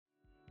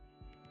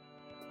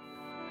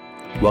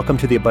Welcome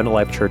to the Abundant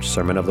Life Church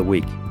Sermon of the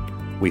Week.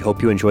 We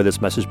hope you enjoy this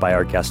message by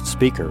our guest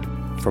speaker.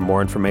 For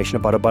more information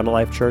about Abundant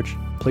Life Church,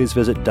 please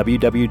visit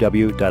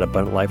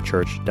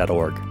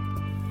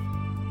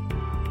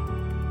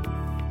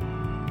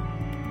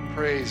www.abundantlifechurch.org.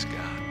 Praise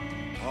God.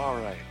 All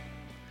right.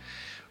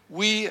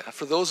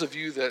 For those of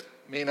you that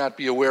may not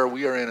be aware,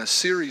 we are in a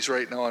series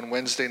right now on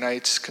Wednesday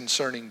nights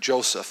concerning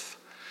Joseph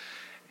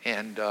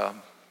and the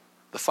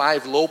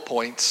 5 low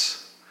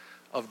points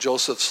of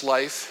Joseph's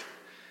life,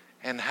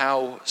 and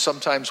how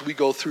sometimes we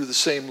go through the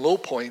same low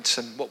points,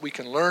 and what we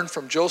can learn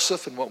from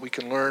Joseph and what we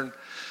can learn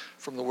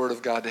from the Word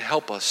of God to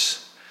help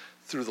us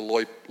through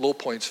the low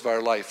points of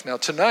our life. Now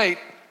tonight,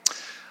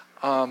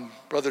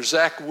 Brother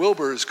Zach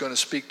Wilber is going to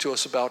speak to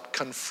us about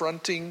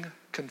confronting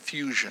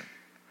confusion.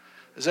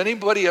 Has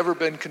anybody ever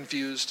been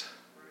confused?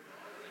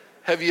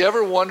 Have you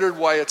ever wondered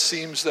why it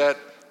seems that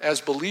as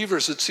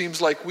believers, it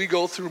seems like we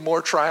go through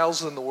more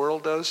trials than the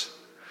world does?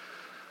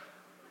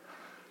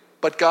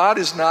 But God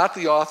is not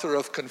the author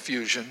of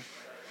confusion,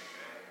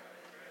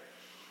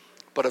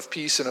 but of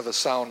peace and of a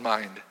sound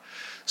mind.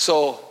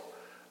 So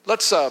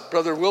let's,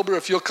 Brother Wilber,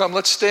 if you'll come,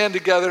 let's stand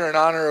together in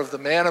honor of the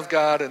man of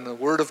God and the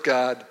Word of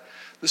God.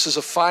 This is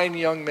a fine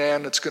young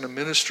man that's going to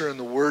minister in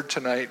the Word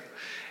tonight,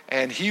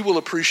 and he will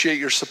appreciate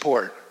your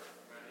support.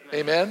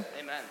 Amen?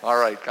 Amen. All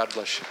right, God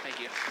bless you.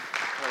 Thank you.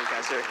 How are you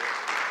guys, sir?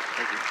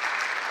 Thank you.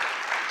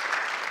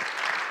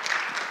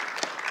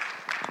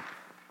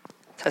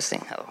 Testing.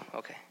 Hello.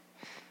 Okay.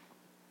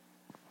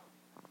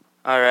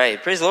 All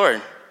right. Praise the Lord.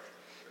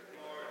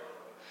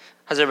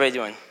 How's everybody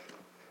doing?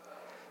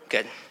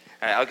 Good.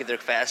 All right. I'll get there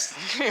fast.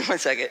 Give me 1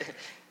 second.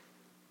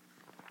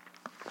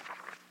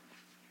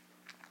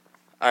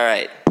 All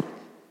right.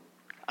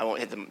 I won't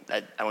hit them.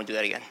 I won't do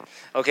that again.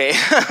 Okay.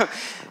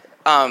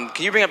 Can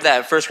you bring up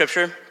that first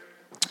scripture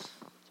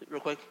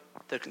real quick?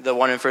 The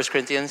one in 1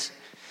 Corinthians.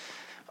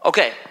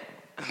 Okay.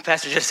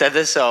 Pastor just said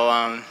this,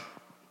 so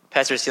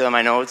Pastor's stealing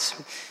my notes.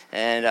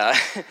 And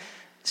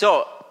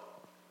so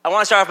I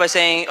want to start off by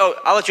saying,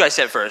 I'll let you guys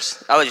sit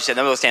first. I'll let you sit,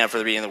 then we'll stand up for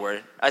the reading of the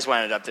Word. I just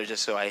wanted it up there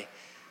just so I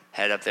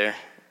had it up there.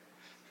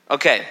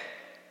 Okay.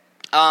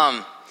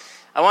 I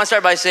want to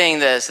start by saying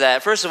this,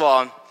 that first of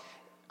all,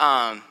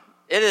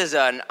 it is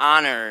an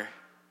honor,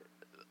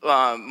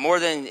 more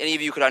than any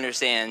of you could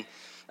understand.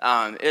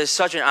 It is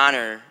such an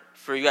honor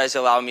for you guys to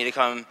allow me to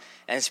come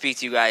and speak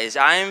to you guys.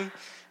 I'm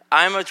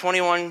a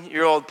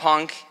 21-year-old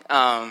punk.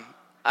 I'm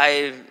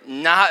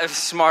not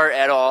smart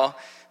at all.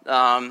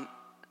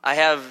 I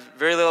have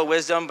very little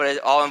wisdom, but it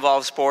all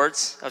involves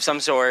sports of some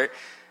sort.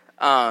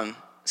 So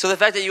the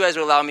fact that you guys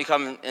would allow me to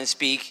come and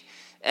speak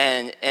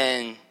and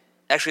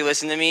actually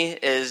listen to me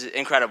is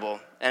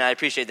incredible, and I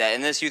appreciate that.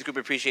 And this youth group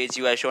appreciates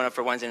you guys showing up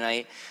for Wednesday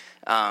night,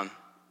 and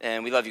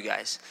we love you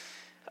guys.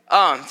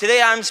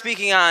 Today I'm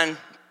speaking on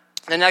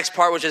the next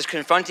part, which is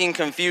confronting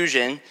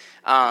confusion.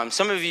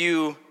 Some of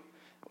you,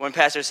 when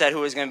Pastor said who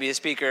was going to be the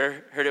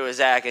speaker, heard it was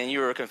Zach, and you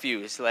were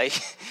confused. Like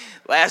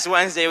last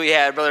Wednesday we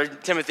had Brother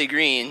Timothy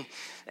Green,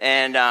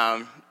 and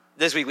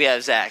this week we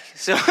have Zach.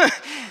 So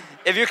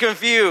if you're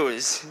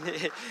confused,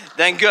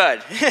 then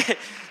good.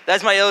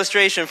 That's my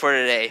illustration for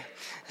today.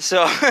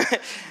 So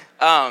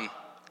I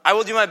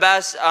will do my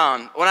best.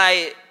 When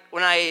I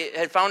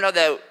had found out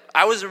that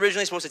I was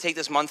originally supposed to take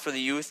this month for the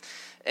youth,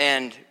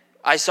 and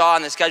I saw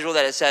on the schedule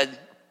that it said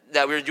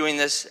that we were doing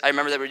this, I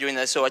remember that we were doing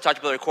this, so I talked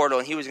to Brother Cordell,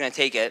 and he was going to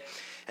take it,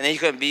 and then he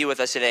couldn't be with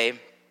us today.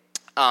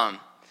 And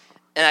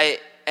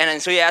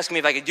so he asked me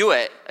if I could do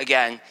it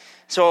again.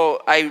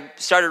 So I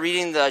started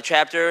reading the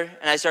chapter,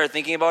 and I started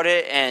thinking about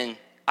it, and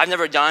I've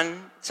never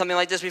done something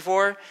like this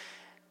before,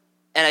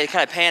 and I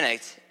kind of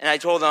panicked. And I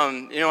told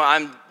him,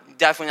 I'm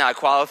definitely not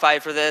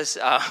qualified for this.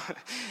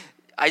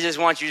 I just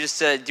want you just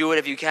to do it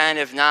if you can.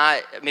 If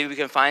not, maybe we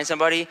can find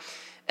somebody.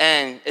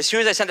 And as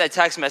soon as I sent that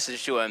text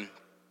message to him,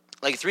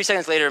 like 3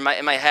 seconds later in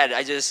my head,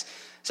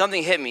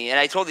 something hit me, and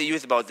I told the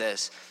youth about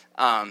this.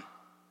 As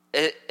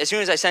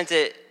soon as I sent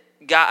it,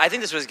 God, I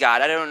think this was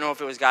God. I don't know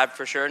if it was God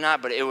for sure or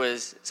not, but it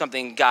was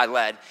something God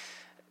led.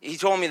 He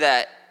told me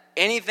that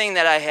anything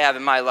that I have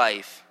in my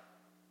life,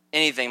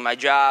 anything, my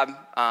job,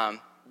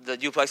 the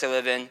duplex I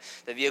live in,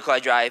 the vehicle I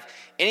drive,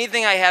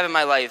 anything I have in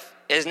my life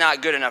is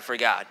not good enough for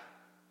God.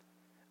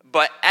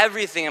 But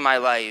everything in my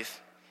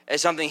life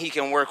is something He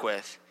can work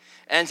with.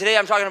 And today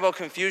I'm talking about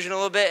confusion a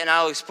little bit, and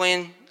I'll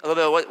explain a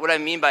little bit what I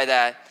mean by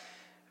that.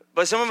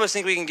 But some of us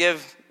think we can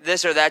give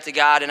this or that to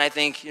God, and I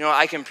think,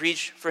 I can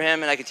preach for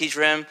Him and I can teach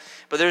for Him,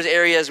 but there's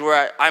areas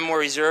where I'm more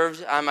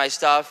reserved on my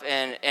stuff,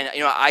 and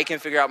I can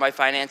figure out my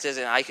finances,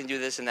 and I can do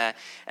this and that.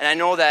 And I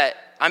know that,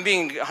 I'm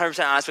being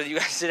 100% honest with you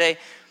guys today,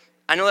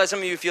 I know that some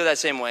of you feel that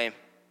same way.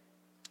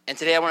 And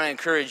today I want to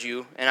encourage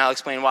you, and I'll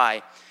explain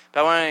why,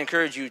 but I want to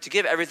encourage you to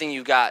give everything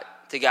you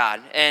got to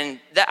God. And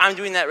that I'm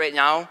doing that right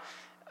now.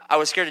 I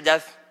was scared to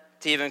death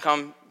to even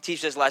come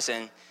teach this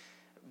lesson,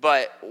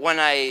 but when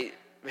I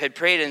had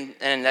prayed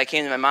and that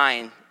came to my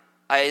mind,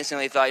 I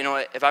instantly thought,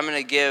 if I'm going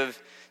to give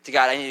to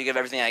God, I need to give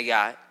everything I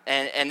got.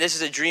 And this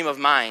is a dream of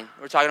mine.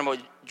 We're talking about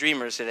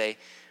dreamers today.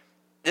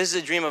 This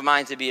is a dream of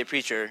mine to be a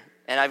preacher.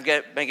 And I've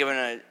been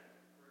given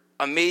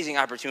amazing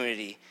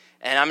opportunity,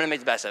 and I'm going to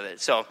make the best of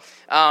it. So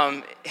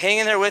hang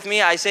in there with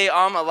me. I say a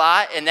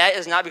lot, and that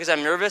is not because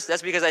I'm nervous.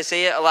 That's because I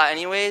say it a lot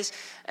anyways.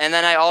 And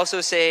then I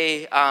also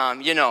say,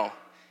 you know.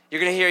 You're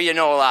going to hear you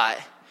know a lot,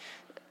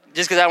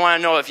 just because I want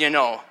to know if you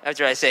know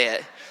after I say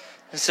it.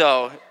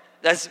 So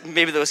that's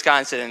maybe the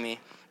Wisconsin in me.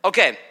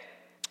 Okay,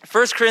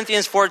 1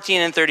 Corinthians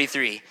 14 and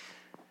 33.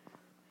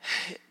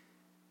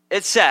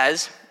 It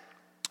says,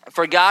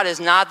 "For God is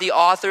not the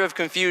author of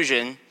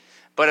confusion,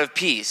 but of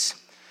peace,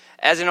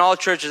 as in all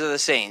churches of the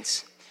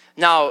saints."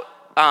 Now,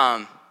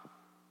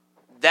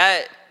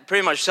 that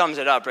pretty much sums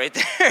it up right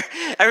there.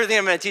 Everything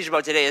I'm going to teach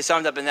about today is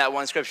summed up in that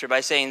one scripture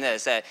by saying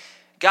this, that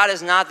God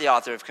is not the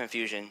author of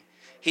confusion.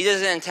 He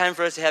doesn't intend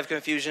for us to have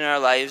confusion in our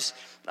lives.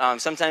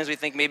 Sometimes we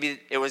think maybe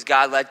it was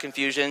God-led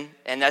confusion,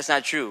 and that's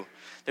not true.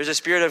 There's a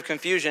spirit of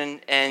confusion,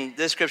 and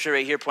this scripture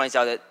right here points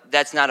out that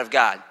that's not of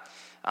God.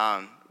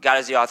 God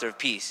is the author of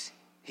peace.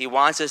 He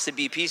wants us to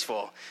be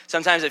peaceful.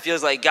 Sometimes it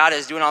feels like God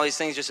is doing all these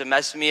things just to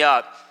mess me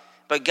up,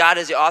 but God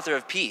is the author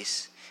of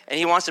peace, and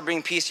he wants to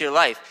bring peace to your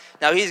life.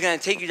 Now, he's going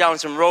to take you down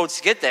some roads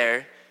to get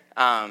there,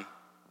 and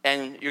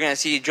you're going to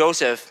see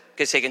Joseph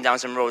get taken down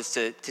some roads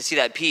to see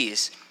that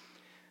peace.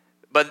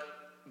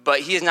 But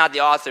he is not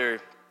the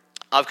author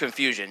of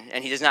confusion,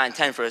 and he does not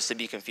intend for us to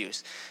be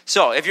confused.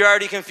 So if you're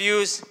already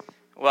confused,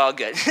 well,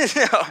 good.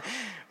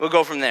 We'll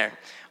go from there.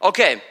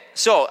 Okay,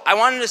 so I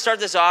wanted to start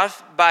this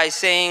off by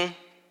saying,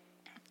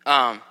 if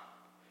I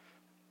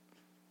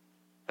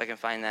can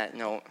find that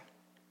note.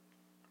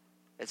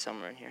 It's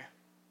somewhere in here.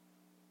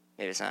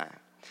 Maybe it's not.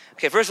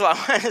 Okay, first of all,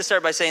 I wanted to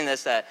start by saying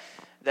this, that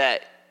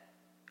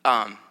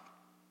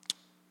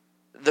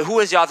who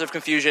is the author of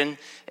confusion?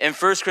 In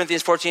 1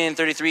 Corinthians 14 and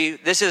 33,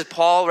 this is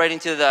Paul writing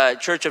to the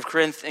church of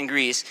Corinth in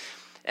Greece.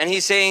 And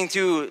he's saying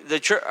to the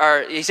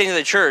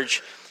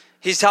church,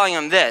 he's telling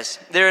them this.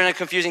 They're in a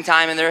confusing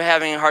time and they're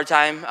having a hard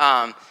time.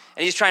 And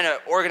he's trying to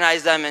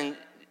organize them and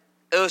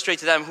illustrate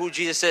to them who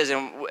Jesus is.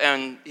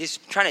 And he's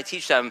trying to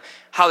teach them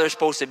how they're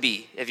supposed to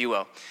be, if you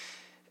will.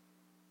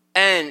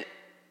 And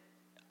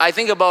I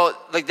think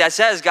about, like that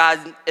says God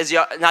is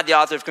not the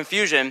author of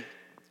confusion.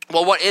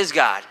 Well, what is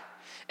God?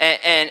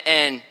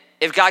 And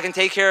if God can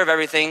take care of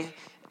everything,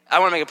 I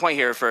want to make a point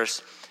here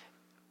first.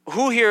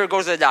 Who here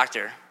goes to the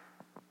doctor?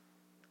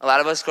 A lot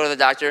of us go to the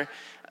doctor.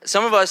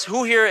 Some of us,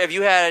 who here, if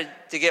you had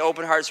to get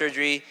open heart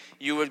surgery,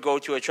 you would go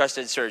to a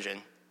trusted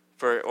surgeon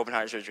for open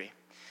heart surgery?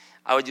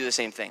 I would do the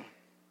same thing.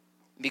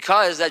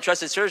 Because that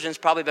trusted surgeon's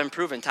probably been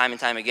proven time and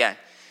time again.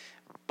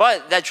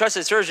 But that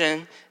trusted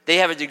surgeon, they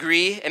have a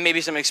degree and maybe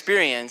some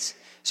experience.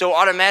 So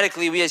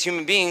automatically, we as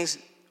human beings,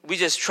 we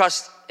just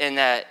trust in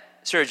that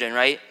surgeon,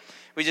 right?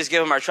 We just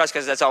give him our trust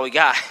because that's all we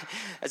got.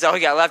 That's all we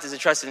got left is to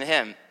trust in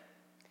him.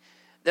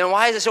 Then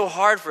why is it so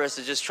hard for us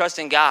to just trust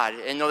in God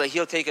and know that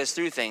he'll take us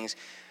through things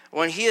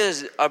when he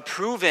is a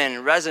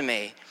proven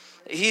resume?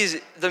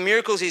 The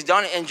miracles he's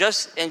done in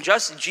just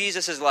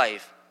Jesus'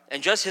 life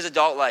and just his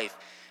adult life,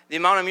 the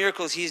amount of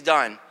miracles he's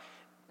done,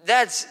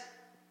 that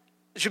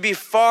should be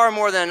far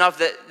more than enough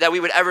that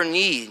we would ever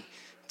need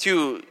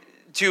to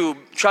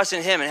trust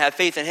in him and have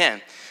faith in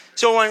him.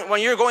 So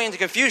when you're going into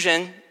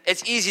confusion,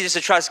 it's easy just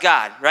to trust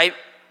God, right?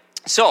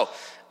 So,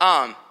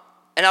 and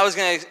I was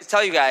going to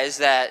tell you guys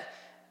that,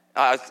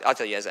 I'll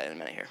tell you guys that in a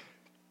minute here.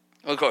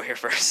 We'll go here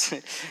first.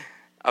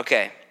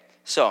 Okay,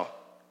 so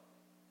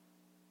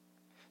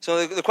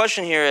the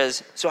question here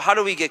is, so how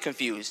do we get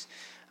confused?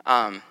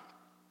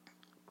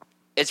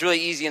 It's really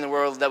easy in the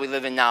world that we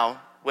live in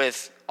now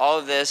with all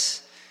of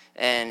this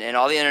and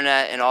all the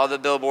internet and all the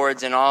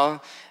billboards and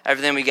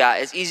everything we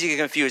got. It's easy to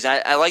get confused.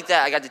 I like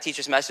that I got to teach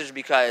this message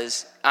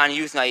because on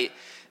youth night,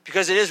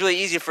 because it is really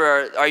easy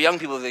for our young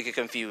people to get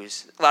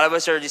confused. A lot of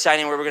us are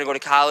deciding where we're going to go to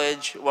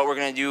college, what we're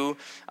going to do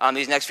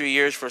these next few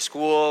years for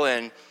school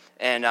and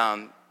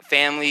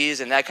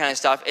families and that kind of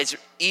stuff. It's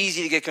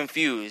easy to get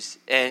confused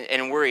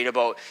and worried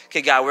about,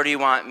 okay, God, where do you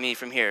want me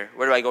from here?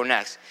 Where do I go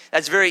next?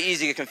 That's very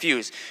easy to get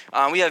confused.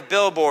 We have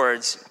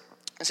billboards,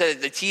 so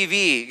the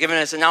TV giving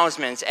us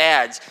announcements,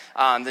 ads,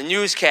 the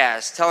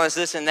newscast telling us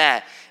this and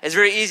that. It's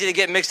very easy to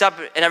get mixed up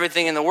in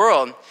everything in the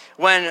world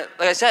when,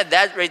 like I said,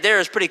 that right there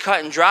is pretty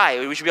cut and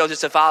dry. We should be able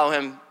just to follow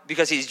him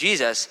because he's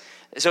Jesus.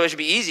 So it should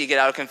be easy to get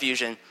out of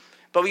confusion.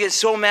 But we get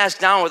so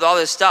masked down with all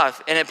this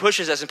stuff, and it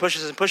pushes us and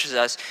pushes us and pushes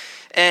us.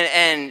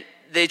 And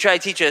they try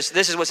to teach us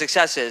this is what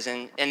success is,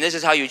 and this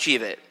is how you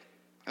achieve it.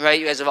 Right?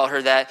 You guys have all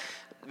heard that.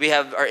 We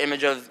have our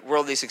image of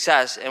worldly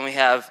success, and we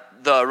have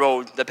the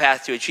road, the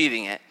path to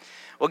achieving it.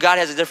 Well, God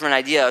has a different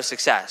idea of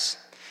success.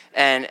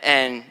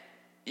 And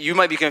you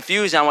might be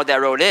confused on what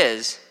that road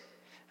is,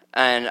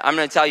 and I'm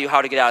going to tell you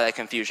how to get out of that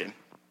confusion.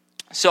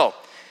 So,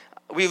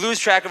 we lose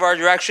track of our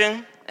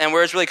direction and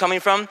where it's really coming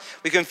from.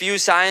 We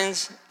confuse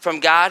signs from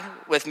God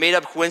with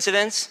made-up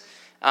coincidence.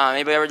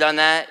 Anybody ever done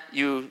that?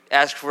 You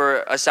ask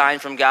for a sign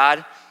from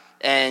God,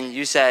 and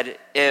you said,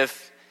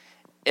 if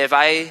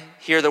I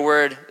hear the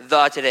word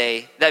 "the"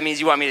 today, that means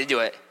you want me to do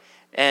it.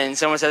 And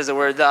someone says the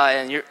word "the,"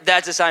 and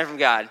that's a sign from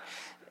God.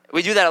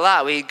 We do that a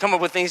lot. We come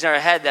up with things in our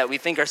head that we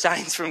think are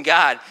signs from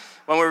God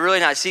when we're really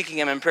not seeking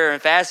him in prayer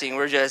and fasting.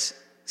 We're just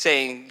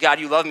saying, God,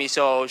 you love me,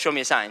 so show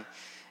me a sign.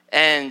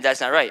 And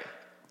that's not right.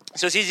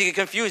 So it's easy to get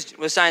confused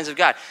with signs of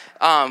God.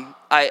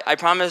 I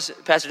promise,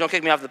 Pastor, don't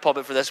kick me off the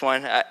pulpit for this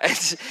one.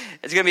 It's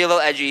going to be a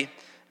little edgy,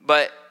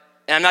 and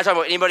I'm not talking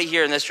about anybody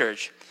here in this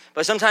church,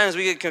 but sometimes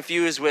we get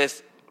confused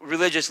with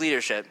religious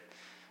leadership.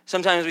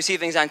 Sometimes we see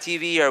things on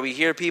TV, or we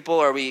hear people,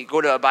 or we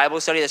go to a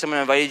Bible study that someone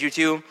invited you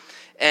to,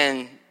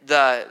 and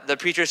the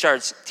preacher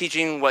starts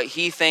teaching what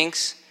he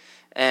thinks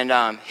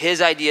and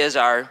his ideas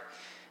are,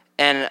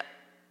 and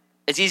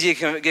it's easy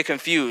to get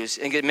confused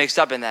and get mixed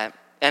up in that.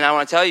 And I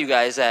want to tell you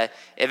guys that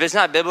if it's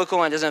not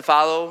biblical and doesn't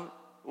follow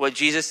what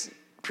Jesus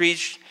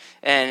preached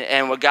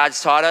and what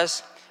God's taught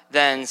us,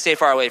 then stay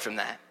far away from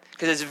that.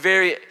 Because it's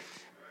very,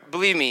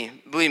 believe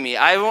me,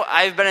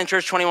 I've been in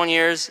church 21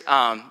 years.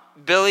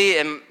 Billy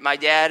and my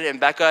dad and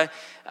Becca,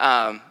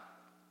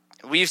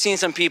 we've seen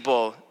some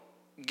people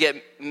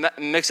get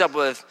mixed up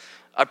with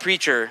a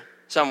preacher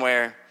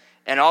somewhere,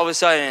 and all of a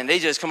sudden they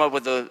just come up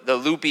with the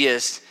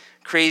loopiest,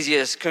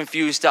 craziest,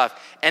 confused stuff.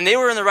 And they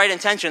were in the right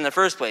intention in the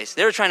first place.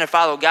 They were trying to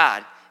follow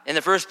God in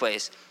the first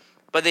place.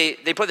 But they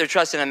put their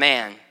trust in a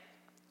man.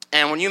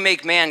 And when you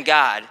make man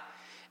God,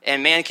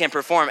 and man can't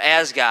perform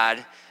as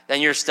God,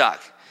 then you're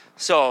stuck.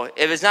 So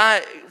if it's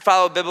not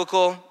follow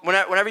biblical,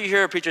 whenever you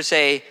hear a preacher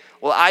say,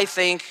 well, I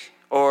think,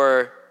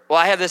 or, well,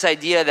 I have this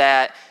idea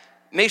that,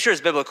 make sure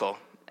it's biblical.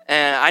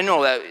 And I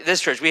know that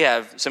this church, we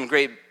have some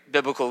great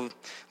biblical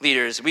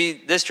leaders.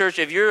 This church,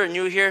 if you're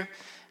new here,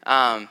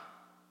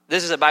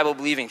 this is a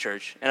Bible-believing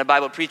church and a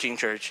Bible-preaching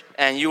church,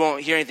 and you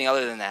won't hear anything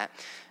other than that.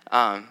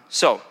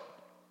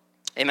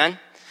 Amen?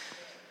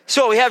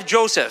 So we have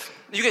Joseph.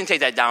 You can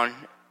take that down.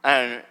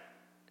 Yeah,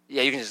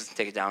 you can just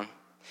take it down.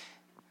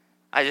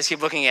 I just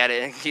keep looking at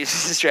it and it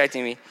keeps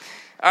distracting me.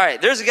 All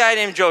right, there's a guy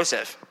named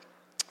Joseph,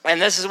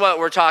 and this is what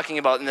we're talking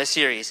about in this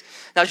series.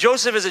 Now,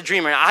 Joseph is a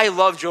dreamer. I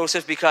love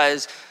Joseph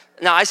because,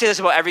 now I say this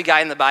about every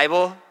guy in the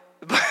Bible,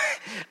 but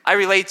I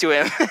relate to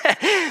him.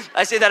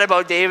 I say that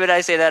about David.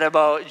 I say that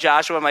about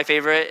Joshua, my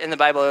favorite in the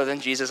Bible, other than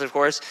Jesus, of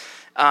course.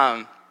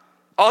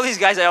 All these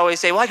guys I always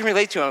say, well, I can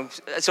relate to him,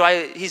 so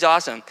he's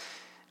awesome.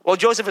 Well,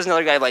 Joseph is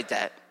another guy like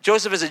that.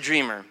 Joseph is a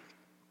dreamer.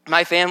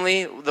 My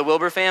family, the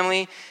Wilber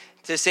family,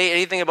 to say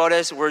anything about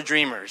us, we're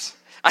dreamers.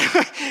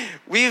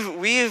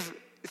 We've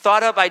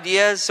thought up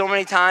ideas so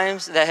many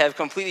times that have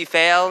completely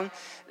failed,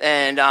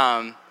 and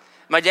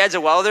my dad's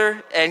a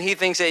welder, and he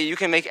thinks that you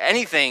can make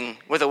anything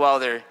with a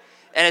welder.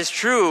 And it's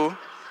true.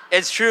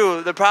 It's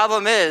true. The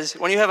problem is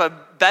when you have a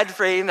bed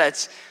frame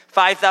that's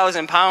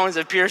 5,000 pounds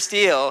of pure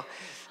steel,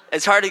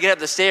 it's hard to get up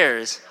the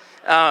stairs.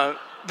 But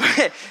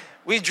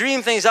we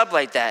dream things up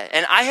like that.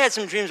 And I had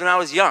some dreams when I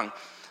was young.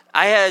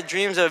 I had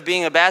dreams of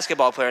being a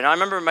basketball player. And I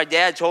remember my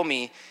dad told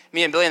me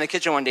and Billy in the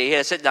kitchen one day, he had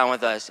to sit down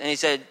with us. And he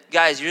said,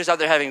 guys, you're just out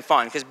there having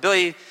fun. Because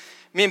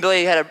me and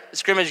Billy had a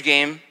scrimmage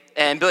game,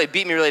 and Billy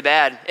beat me really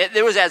bad.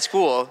 It was at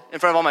school in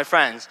front of all my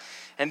friends.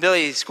 And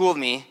Billy schooled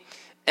me.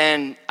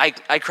 And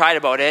I cried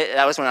about it.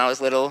 That was when I was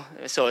little.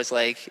 So it's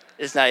like,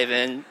 it's not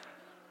even.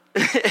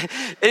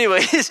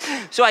 Anyways,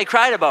 so I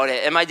cried about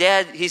it. And my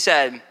dad, he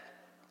said,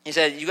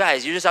 you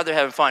guys, you're just out there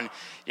having fun.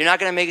 You're not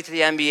going to make it to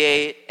the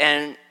NBA.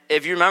 And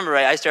if you remember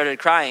right, I started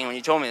crying when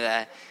you told me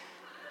that.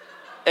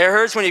 It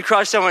hurts when you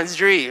crush someone's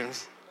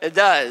dreams. It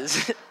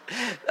does.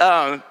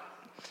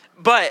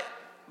 But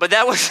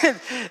that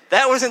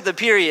wasn't the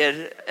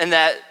period in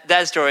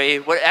that story.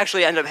 What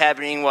actually ended up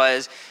happening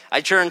was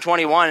I turned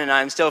 21 and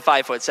I'm still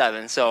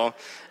 5'7". So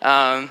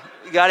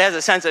God has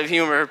a sense of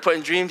humor,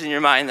 putting dreams in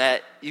your mind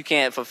that you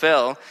can't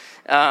fulfill.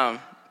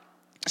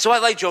 So I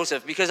like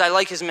Joseph because I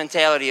like his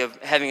mentality of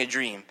having a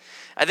dream.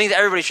 I think that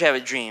everybody should have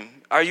a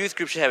dream. Our youth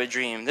group should have a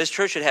dream. This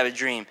church should have a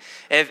dream.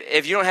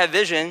 If you don't have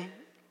vision,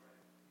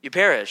 you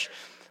perish.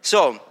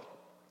 So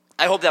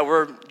I hope that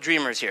we're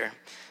dreamers here.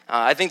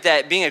 I think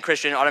that being a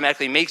Christian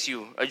automatically makes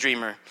you a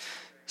dreamer.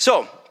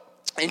 So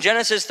in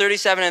Genesis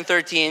 37 and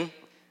 13,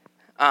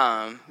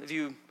 if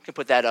you can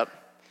put that up,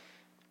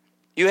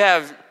 you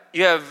have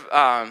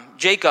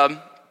Jacob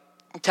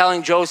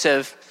telling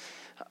Joseph,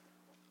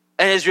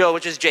 and Israel,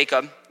 which is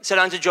Jacob, said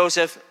unto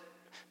Joseph,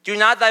 do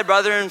not thy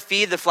brethren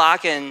feed the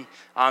flock in,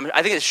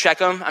 I think it's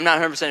Shechem. I'm not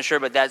 100% sure,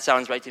 but that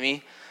sounds right to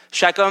me.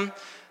 Shechem,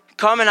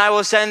 come and I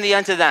will send thee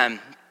unto them.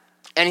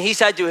 And he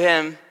said to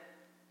him,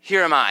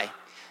 here am I.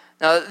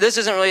 Now, this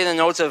isn't really in the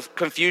notes of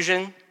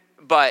confusion,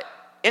 but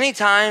any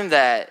time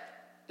that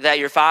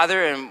your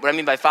father, and what I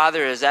mean by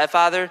father is that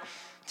father,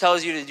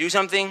 tells you to do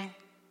something,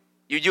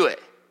 you do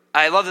it.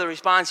 I love the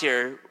response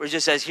here, where it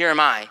just says, here am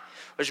I,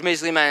 which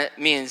basically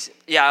means,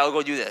 yeah, I'll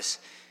go do this.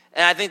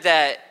 And I think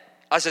that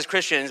us as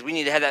Christians, we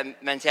need to have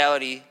that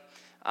mentality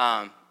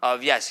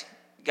of, yes,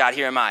 God,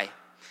 here am I.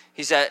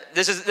 He said,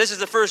 this is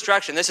the first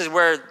direction. This is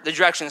where the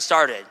direction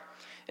started,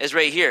 is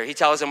right here. He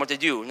tells them what to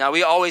do. Now,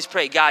 we always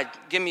pray, God,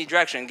 give me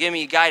direction, give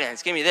me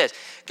guidance, give me this.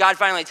 God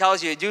finally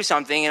tells you to do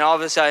something, and all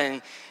of a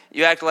sudden,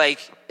 you act like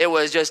it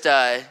was just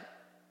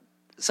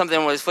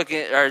something was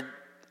flicking or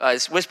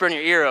whisper in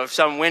your ear of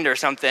some wind or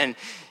something.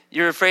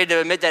 You're afraid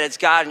to admit that it's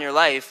God in your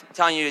life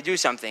telling you to do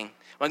something.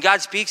 When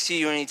God speaks to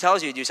you and he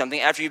tells you to do something,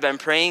 after you've been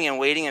praying and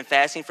waiting and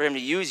fasting for him to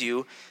use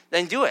you,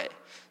 then do it.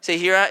 Say,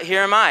 here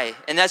am I.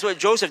 And that's what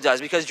Joseph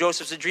does, because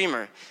Joseph's a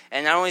dreamer.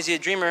 And not only is he a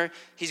dreamer,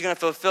 he's going to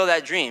fulfill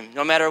that dream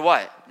no matter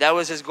what. That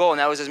was his goal and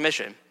that was his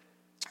mission.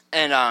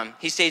 And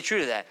he stayed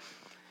true to that.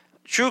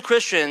 True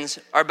Christians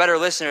are better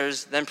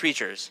listeners than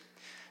preachers.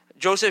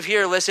 Joseph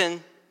here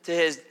listened to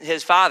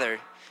his father.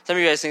 Some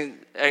of you guys think,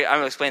 I'm going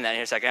to explain that in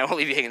here a second. I won't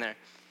leave you hanging there.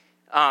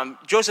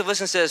 Joseph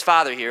listens to his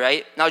father here,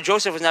 right? Now,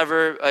 Joseph was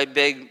never a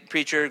big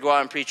preacher, go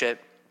out and preach it.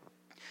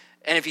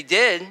 And if he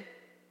did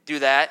do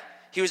that,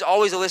 he was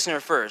always a listener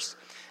first.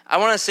 I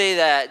want to say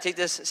that, take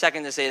this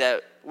second to say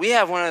that we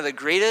have one of the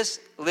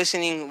greatest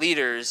listening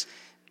leaders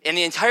in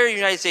the entire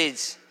United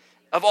States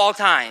of all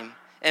time,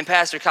 and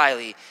Pastor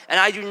Kiley. And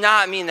I do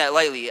not mean that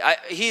lightly.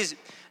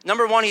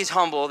 Number one, he's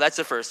humble. That's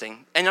the first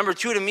thing. And number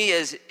two to me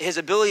is his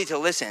ability to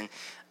listen.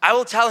 I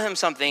will tell him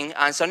something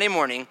on Sunday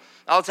morning.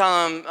 I'll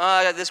tell him,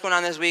 I got this going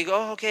on this week.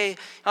 Oh, okay,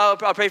 I'll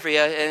pray for you.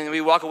 And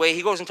we walk away.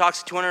 He goes and talks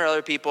to 200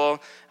 other people.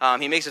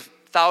 He makes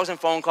 1,000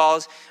 phone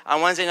calls.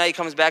 On Wednesday night, he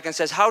comes back and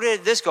says, how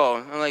did this go?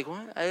 I'm like,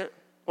 what?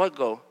 What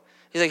go?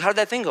 He's like, how did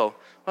that thing go?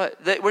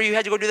 What? Where you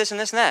had to go do this and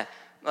this and that?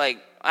 Like,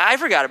 I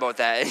forgot about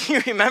that. And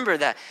you remember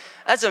that.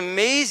 That's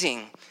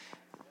amazing,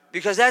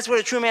 because that's what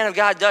a true man of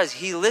God does.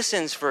 He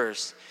listens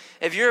first.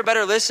 If you're a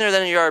better listener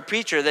than you are a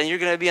preacher, then you're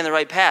going to be on the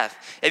right path.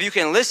 If you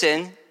can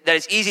listen, that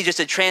it's easy just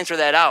to transfer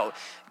that out.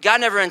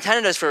 God never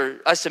intended for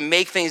us to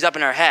make things up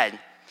in our head.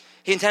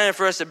 He intended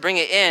for us to bring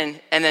it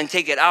in and then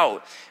take it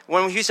out.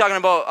 When he's talking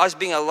about us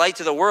being a light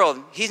to the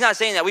world, he's not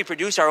saying that we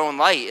produce our own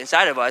light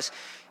inside of us.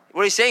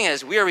 What he's saying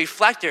is we are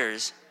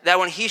reflectors, that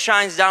when he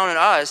shines down on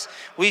us,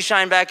 we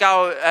shine back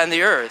out on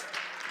the earth.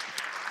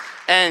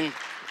 And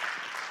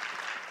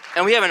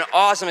we have an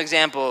awesome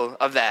example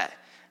of that.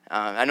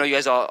 I know you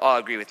guys all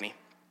agree with me.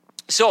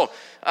 So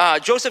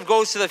Joseph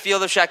goes to the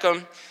field of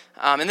Shechem,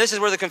 and this is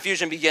where the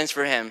confusion begins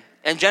for him.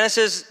 In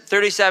Genesis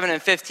 37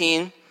 and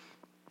 15,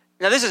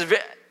 now this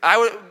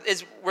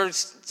is, we're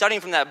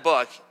studying from that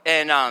book,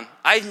 and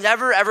I've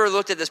never ever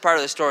looked at this part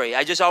of the story.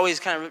 I just always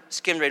kind of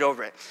skimmed right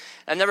over it.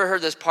 I've never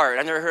heard this part.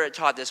 I've never heard it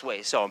taught this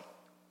way. So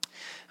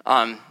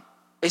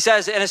it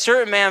says, and a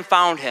certain man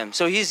found him.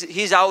 So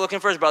he's out looking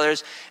for his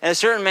brothers, and a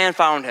certain man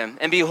found him.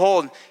 And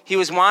behold, he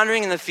was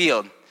wandering in the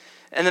field.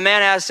 And the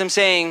man asked him,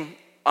 saying,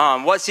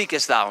 what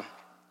seekest thou?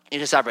 You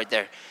just stop right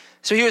there.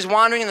 So he was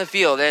wandering in the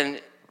field,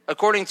 and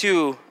according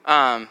to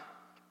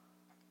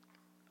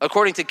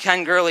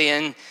Ken Gurley,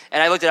 and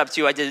I looked it up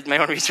too, I did my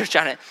own research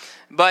on it.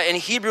 But in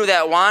Hebrew,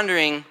 that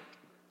wandering,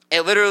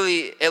 it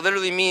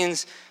literally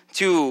means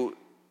to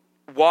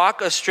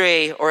walk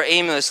astray or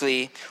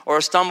aimlessly or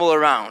stumble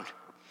around.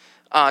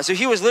 So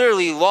he was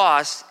literally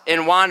lost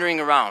and wandering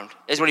around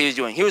is what he was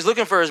doing. He was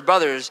looking for his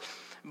brothers,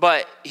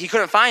 but he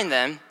couldn't find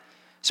them.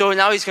 So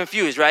now he's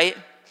confused, right?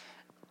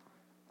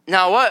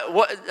 Now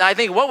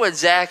what would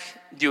Zach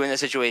do in this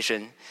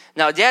situation?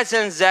 Now Dad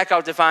sends Zach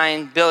out to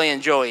find Billy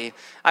and Joey.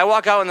 I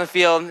walk out in the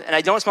field and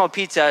I don't smell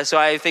pizza, so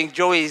I think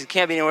Joey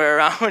can't be anywhere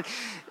around.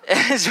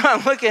 So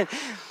I'm looking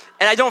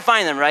and I don't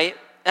find them, right?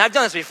 And I've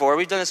done this before.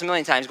 We've done this a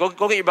million times. Go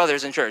get your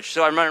brothers in church.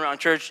 So I'm running around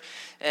church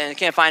and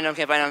can't find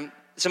them.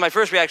 So my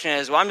first reaction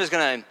is, well, I'm just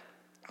going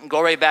to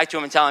go right back to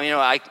him and tell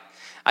him,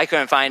 I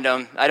couldn't find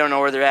them. I don't know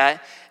where they're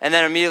at. And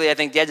then immediately I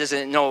think Dad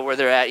doesn't know where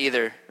they're at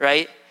either,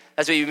 right?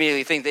 That's what you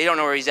immediately think. They don't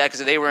know where he's at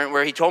because they weren't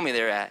where he told me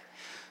they were at.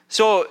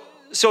 So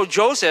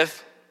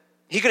Joseph,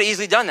 he could have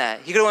easily done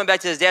that. He could have went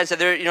back to his dad and said,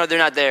 they're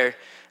not there.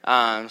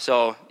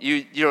 So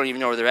you don't even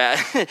know where they're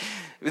at.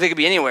 They could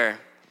be anywhere.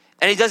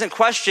 And he doesn't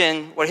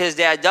question what his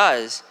dad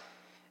does.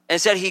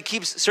 Instead, he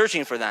keeps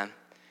searching for them.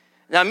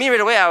 Now, me right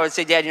away, I would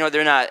say, Dad,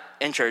 they're not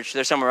in church.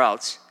 They're somewhere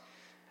else.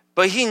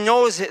 But he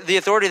knows the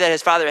authority that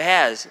his father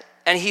has.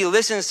 And he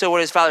listens to what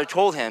his father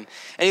told him.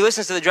 And he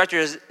listens to the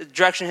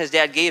direction his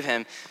dad gave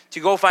him to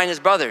go find his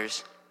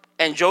brothers.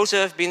 And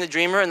Joseph, being the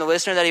dreamer and the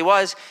listener that he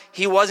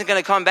wasn't going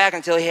to come back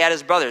until he had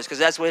his brothers, because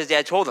that's what his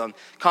dad told him.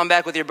 Come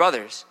back with your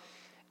brothers.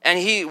 And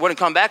he wouldn't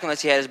come back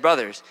unless he had his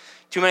brothers.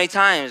 Too many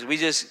times, we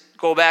just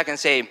go back and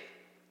say,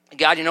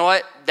 God, you know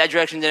what? That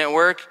direction didn't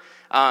work.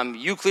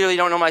 You clearly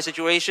don't know my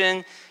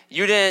situation.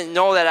 You didn't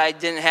know that I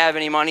didn't have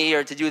any money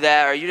or to do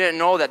that, or you didn't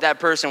know that that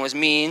person was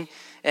mean,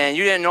 and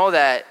you didn't know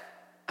that.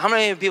 How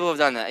many people have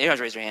done that? You don't have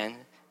to raise your hand.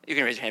 You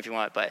can raise your hand if you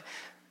want, but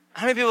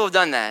how many people have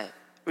done that?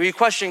 Where you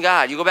question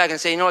God. You go back and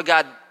say, you know what,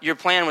 God, your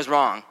plan was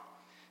wrong.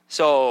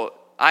 So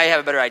I have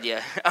a better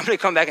idea. I'm going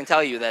to come back and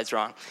tell you that it's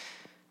wrong.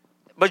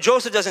 But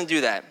Joseph doesn't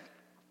do that.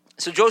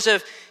 So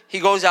Joseph, he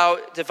goes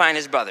out to find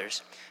his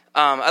brothers.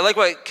 I like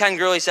what Ken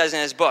Gurley says in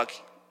his book.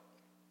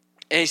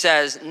 And he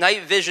says,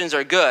 night visions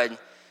are good,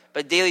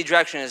 but daily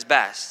direction is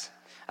best.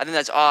 I think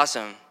that's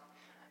awesome.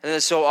 I think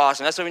that's so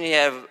awesome. That's when you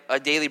have a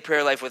daily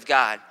prayer life with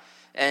God.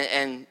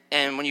 And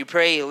when you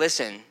pray,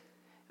 listen.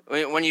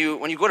 When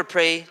you go to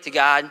pray to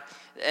God,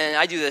 and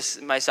I do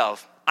this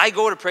myself, I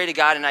go to pray to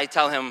God and I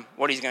tell him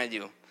what he's going to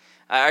do.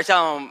 I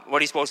tell him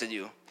what he's supposed to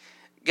do.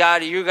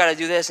 God, you got to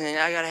do this, and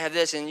I got to have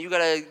this, and you got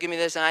to give me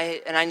this, and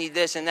I need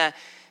this and that.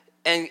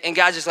 And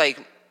God's just like,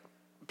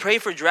 pray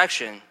for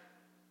direction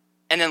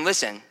and then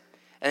listen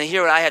and then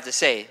hear what I have to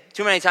say.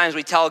 Too many times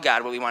we tell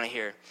God what we want to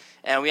hear,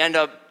 and we end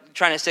up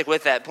trying to stick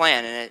with that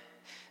plan, and it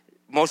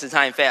most of the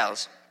time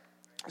fails.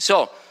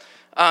 So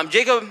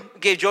Jacob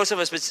gave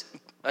Joseph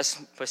a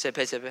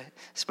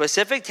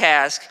specific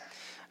task,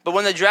 but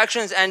when the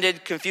directions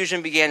ended,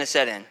 confusion began to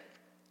set in.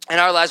 In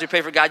our lives, we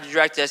pray for God to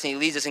direct us, and he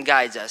leads us and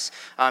guides us.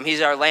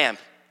 He's our lamp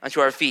unto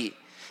our feet.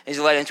 He's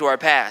a light into our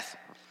path.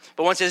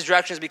 But once his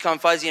directions become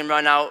fuzzy and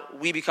run out,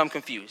 we become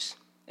confused.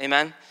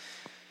 Amen?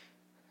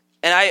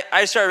 And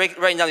I started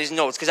writing down these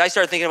notes because I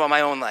started thinking about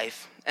my own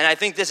life. And I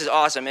think this is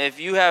awesome. If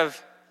you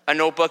have a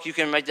notebook, you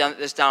can write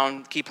this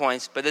down, key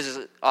points, but this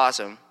is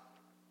awesome.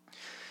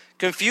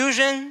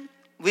 Confusion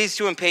leads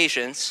to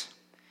impatience.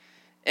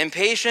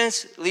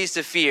 Impatience leads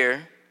to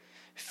fear.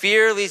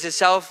 Fear leads to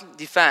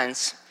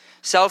self-defense.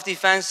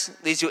 Self-defense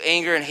leads to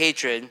anger and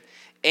hatred.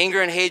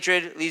 Anger and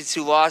hatred leads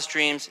to lost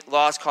dreams,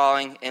 lost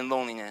calling, and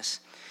loneliness.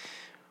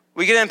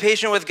 We get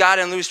impatient with God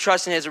and lose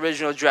trust in his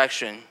original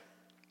direction.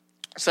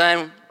 So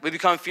then we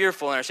become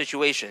fearful in our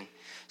situation.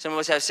 Some of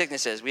us have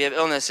sicknesses. We have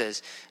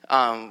illnesses.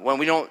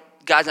 When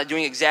God's not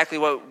doing exactly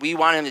what we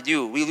want him to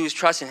do, we lose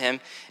trust in him,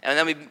 and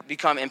then we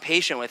become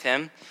impatient with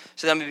him.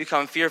 So then we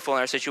become fearful in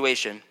our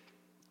situation.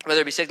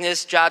 Whether it be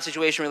sickness, job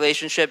situation,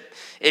 relationship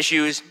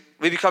issues,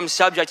 we become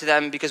subject to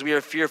them because we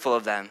are fearful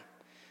of them.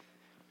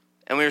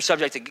 And we are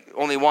subject to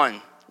only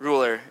one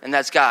ruler, and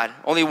that's God.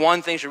 Only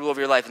one thing should rule over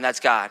your life, and that's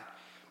God.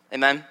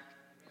 Amen?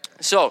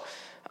 So,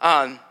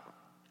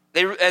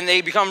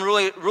 they become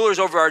rulers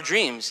over our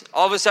dreams.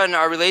 All of a sudden,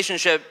 our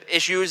relationship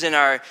issues and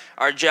our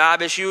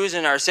job issues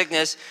and our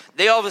sickness,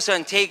 they all of a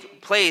sudden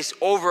take place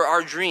over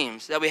our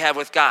dreams that we have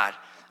with God,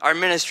 our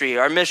ministry,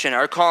 our mission,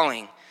 our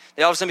calling.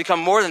 They all of a sudden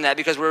become more than that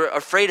because we're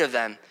afraid of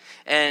them.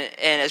 And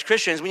as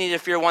Christians, we need to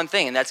fear one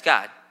thing, and that's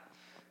God.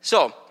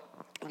 So,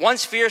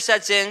 once fear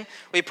sets in,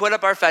 we put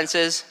up our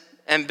fences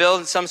and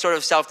build some sort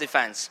of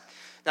self-defense.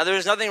 Now,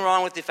 there's nothing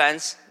wrong with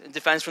defense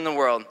from the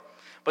world.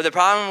 But the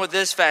problem with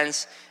this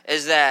fence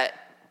is that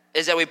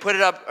we put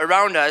it up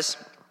around us,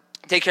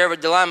 take care of a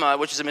dilemma,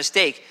 which is a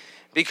mistake,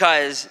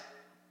 because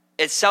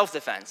it's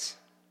self-defense.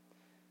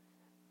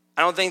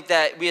 I don't think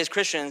that we as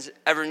Christians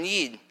ever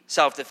need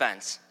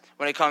self-defense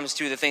when it comes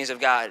to the things of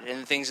God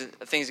and things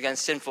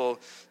against sinful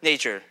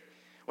nature.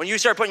 When you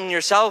start putting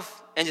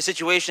yourself into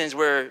situations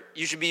where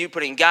you should be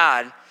putting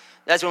God,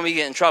 that's when we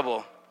get in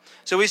trouble.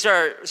 So we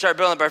start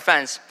building up our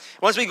fence.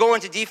 Once we go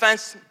into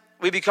defense,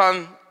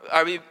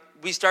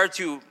 we start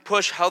to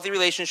push healthy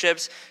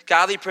relationships,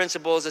 godly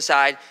principles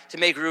aside to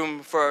make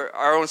room for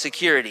our own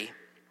security.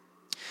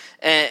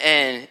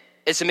 And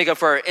it's to make up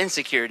for our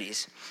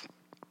insecurities.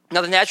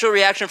 Now, the natural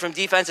reaction from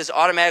defense is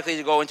automatically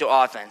to go into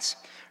offense.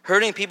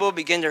 Hurting people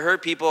begin to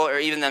hurt people or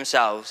even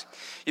themselves.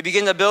 You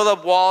begin to build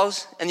up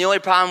walls, and the only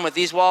problem with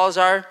these walls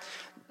are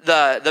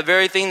the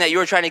very thing that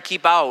you're trying to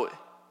keep out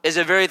is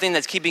the very thing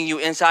that's keeping you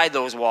inside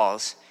those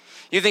walls.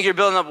 You think you're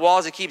building up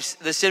walls that keeps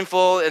the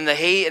sinful and the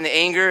hate and the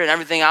anger and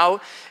everything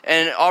out.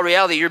 And in all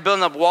reality, you're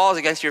building up walls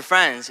against your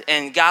friends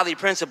and godly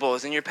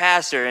principles and your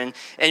pastor and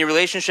your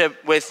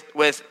relationship with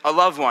a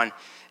loved one.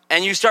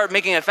 And you start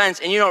making a fence,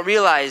 and you don't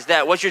realize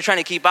that what you're trying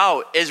to keep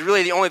out is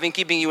really the only thing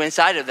keeping you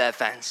inside of that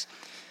fence.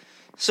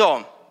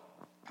 So,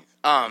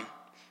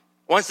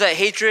 once that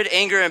hatred,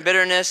 anger, and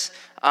bitterness,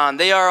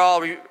 they are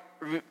all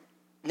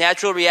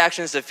natural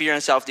reactions to fear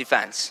and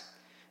self-defense.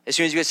 As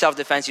soon as you get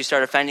self-defense, you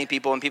start offending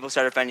people, and people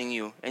start offending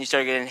you, and you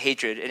start getting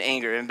hatred and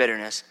anger and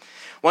bitterness.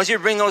 Once you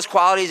bring those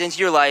qualities into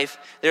your life,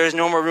 there is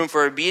no more room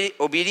for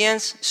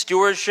obedience,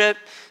 stewardship,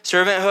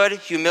 servanthood,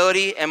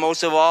 humility, and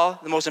most of all,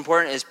 the most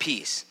important is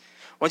peace.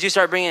 Once you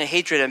start bringing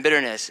hatred and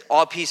bitterness,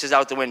 all peace is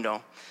out the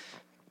window.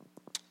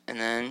 And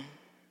then,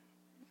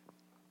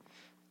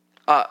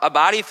 a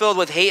body filled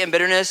with hate and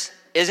bitterness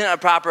isn't a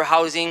proper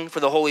housing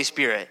for the Holy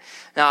Spirit.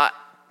 Now,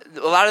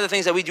 a lot of the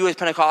things that we do as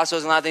Pentecostals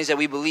and a lot of things that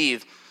we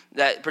believe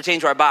that pertain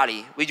to our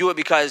body, we do it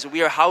because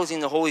we are housing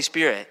the Holy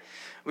Spirit.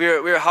 We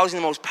are housing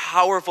the most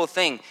powerful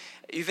thing.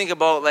 You think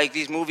about like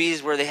these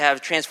movies where they have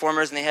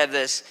Transformers and they have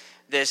this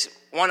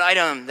one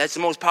item that's the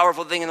most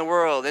powerful thing in the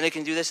world, and it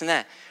can do this and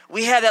that.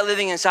 We have that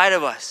living inside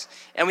of us,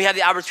 and we have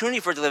the opportunity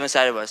for it to live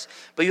inside of us.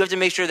 But you have to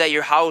make sure that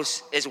your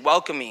house is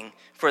welcoming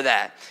for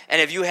that.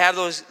 And if you have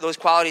those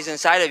qualities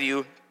inside of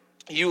you,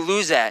 you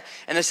lose that.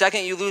 And the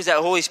second you lose that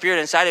Holy Spirit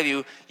inside of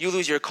you, you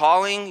lose your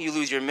calling, you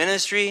lose your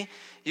ministry,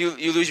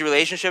 you lose your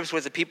relationships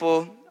with the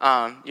people,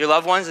 your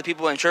loved ones, the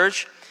people in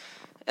church,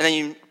 and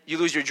then you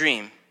lose your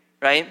dream,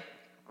 right?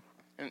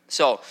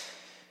 So,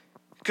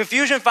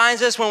 confusion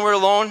finds us when we're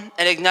alone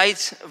and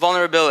ignites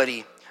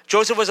vulnerability.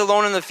 Joseph was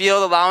alone in the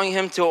field, allowing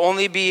him to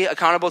only be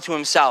accountable to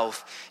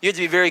himself. You have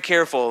to be very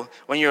careful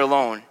when you're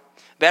alone.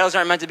 Battles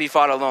aren't meant to be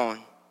fought alone.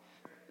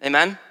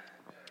 Amen?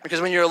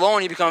 Because when you're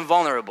alone, you become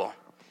vulnerable.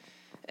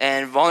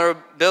 And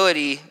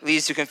vulnerability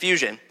leads to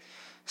confusion.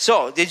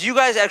 So, did you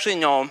guys actually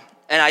know,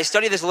 and I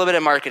studied this a little bit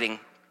in marketing,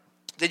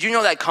 did you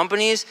know that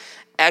companies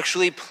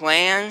actually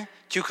plan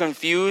to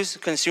confuse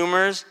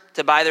consumers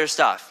to buy their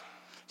stuff?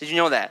 Did you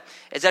know that?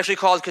 It's actually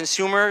called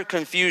consumer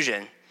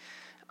confusion.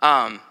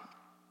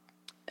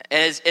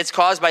 And it's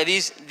caused by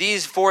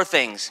these four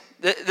things.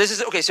 This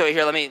is, okay, so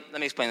here, let me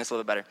explain this a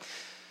little bit better.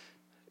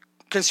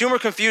 Consumer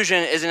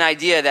confusion is an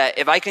idea that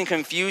if I can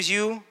confuse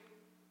you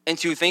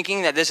into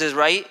thinking that this is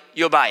right,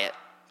 you'll buy it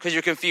because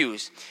you're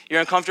confused. You're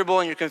uncomfortable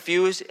and you're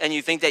confused and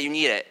you think that you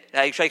need it.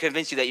 And I try to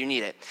convince you that you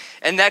need it.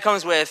 And that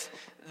comes with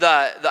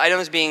the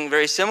items being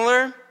very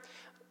similar,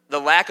 the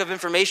lack of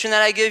information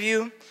that I give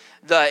you,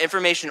 the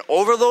information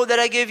overload that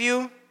I give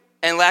you,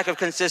 and lack of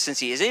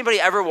consistency. Has anybody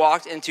ever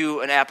walked into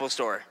an Apple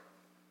store?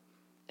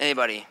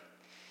 Anybody?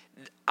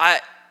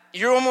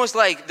 You're almost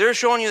like, they're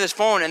showing you this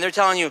phone and they're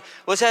telling you,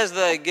 well, this has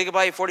the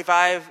gigabyte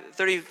 35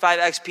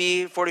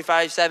 XP,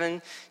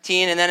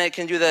 4517, and then it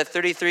can do the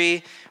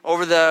 33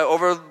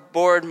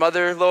 overboard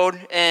mother load,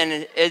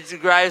 and it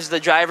drives the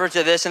driver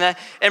to this and that.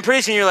 And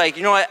pretty soon you're like,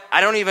 you know what?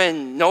 I don't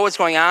even know what's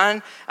going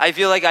on. I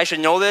feel like I should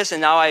know this, and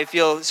now I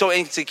feel so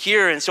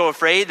insecure and so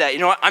afraid that, you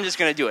know what? I'm just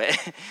going to do it.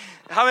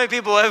 How many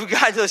people have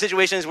gotten to those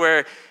situations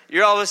where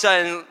you're all of a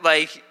sudden,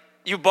 like,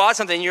 you bought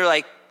something and you're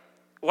like,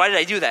 why did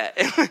I do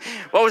that?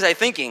 What was I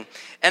thinking?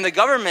 And the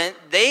government,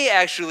 they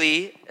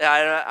actually,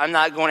 I'm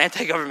not going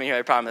anti-government here,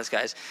 I promise,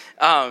 guys.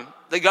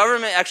 The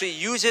government actually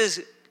uses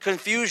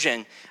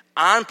confusion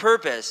on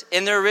purpose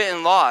in their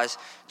written laws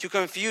to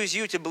confuse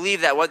you to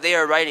believe that what they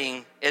are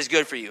writing is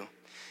good for you.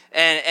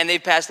 And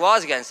they've passed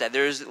laws against that.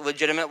 There's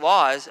legitimate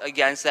laws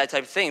against that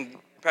type of thing.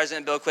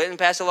 President Bill Clinton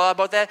passed a law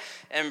about that,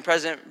 and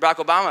President Barack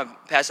Obama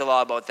passed a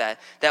law about that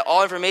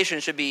all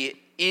information should be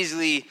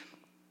easily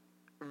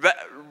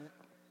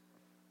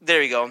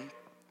there you go,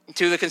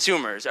 to the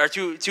consumers, or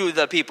to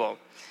the people.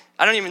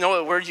 I don't even know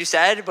what word you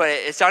said, but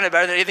it sounded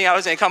better than anything I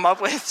was going to come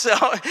up with. So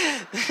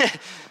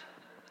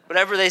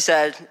whatever they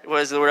said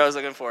was the word I was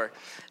looking for.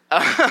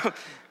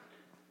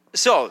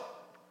 So,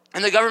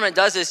 and the government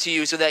does this to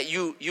you so that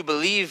you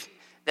believe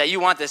that you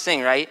want this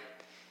thing, right?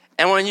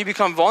 And when you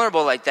become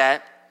vulnerable like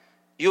that,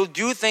 you'll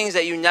do things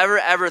that you never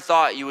ever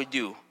thought you would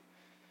do.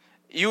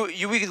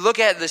 We could look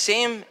at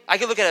I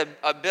could look at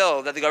a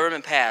bill that the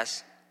government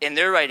passed in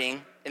their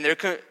writing, in their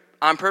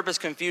on purpose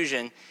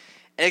confusion,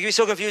 and it could be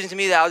so confusing to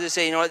me that I'll just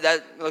say, you know what,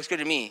 that looks good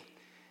to me.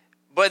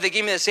 But if they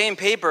gave me the same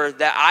paper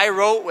that I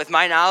wrote with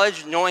my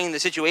knowledge, knowing the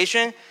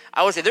situation,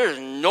 I would say, there's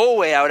no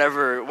way I would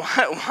ever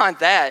want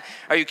that.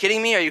 Are you kidding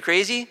me? Are you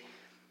crazy?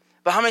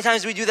 But how many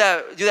times do we do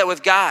that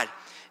with God?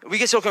 We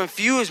get so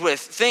confused with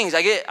things.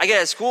 I get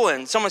at school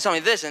and someone's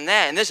telling me this and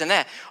that and this and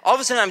that. All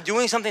of a sudden I'm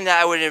doing something that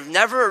I would have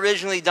never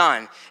originally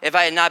done if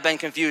I had not been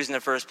confused in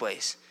the first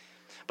place.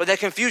 But that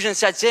confusion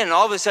sets in, and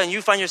all of a sudden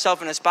you find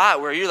yourself in a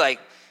spot where you're like,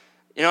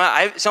 you know,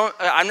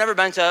 I've never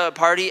been to a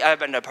party. I've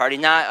been to a party,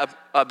 not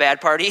a bad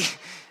party,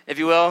 if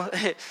you will.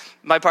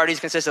 My parties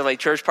consist of like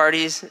church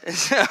parties,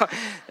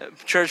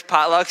 church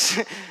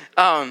potlucks.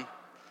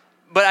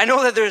 But I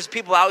know that there's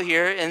people out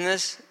here in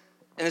this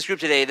group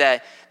today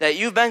that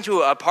you've been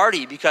to a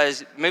party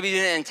because maybe you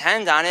didn't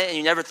intend on it and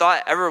you never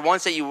thought ever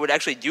once that you would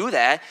actually do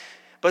that.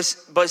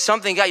 But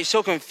something got you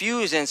so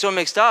confused and so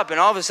mixed up, and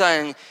all of a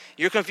sudden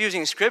you're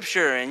confusing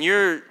Scripture and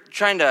you're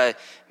trying to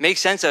make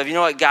sense of, you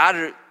know what,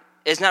 God,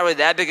 it's not really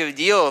that big of a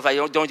deal if I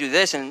don't do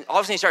this. And all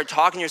of a sudden you start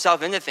talking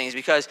yourself into things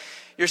because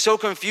you're so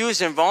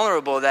confused and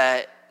vulnerable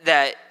that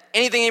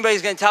anything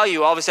anybody's going to tell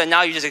you, all of a sudden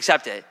now you just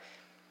accept it.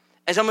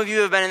 And some of you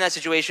have been in that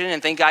situation,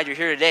 and thank God you're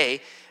here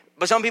today.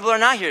 But some people are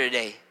not here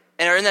today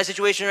and are in that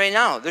situation right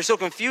now. They're so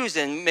confused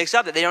and mixed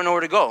up that they don't know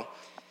where to go.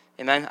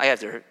 Amen? I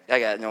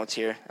got notes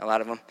here, a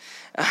lot of them.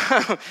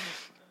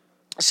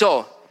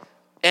 So,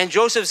 in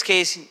Joseph's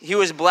case, he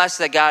was blessed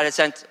that God had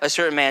sent a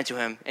certain man to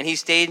him, and he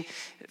stayed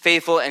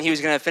faithful, and he was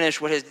going to finish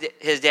what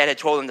his dad had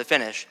told him to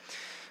finish.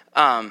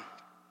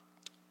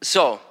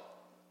 So,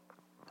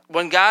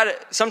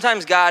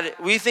 sometimes God,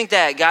 we think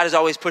that God is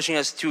always pushing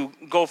us to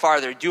go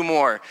farther, do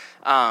more,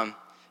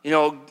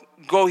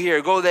 go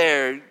here, go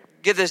there,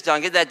 get this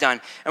done, get that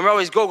done. And we're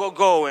always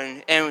go,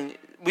 and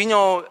we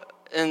know,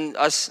 in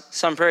us,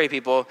 some prairie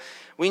people,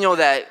 we know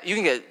that you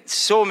can get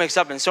so mixed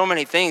up in so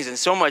many things and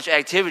so much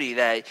activity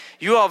that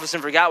you all of a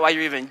sudden forgot why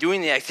you're even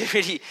doing the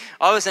activity.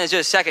 All of a sudden it's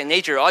just second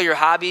nature. All your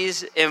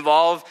hobbies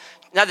involve,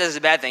 not that it's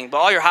a bad thing, but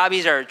all your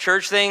hobbies are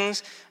church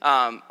things.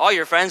 All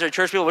your friends are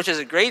church people, which is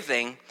a great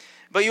thing.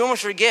 But you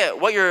almost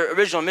forget what your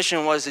original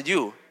mission was to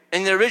do.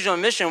 And the original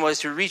mission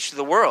was to reach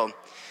the world.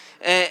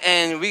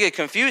 And we get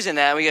confused in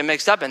that, we get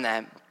mixed up in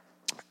that.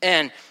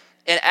 And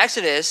in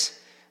Exodus,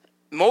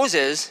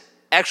 Moses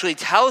actually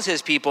tells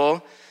his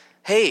people,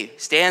 hey,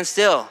 stand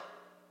still.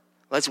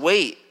 Let's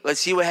wait. Let's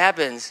see what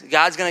happens.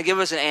 God's going to give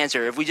us an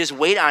answer if we just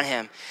wait on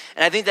him.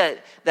 And I think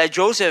that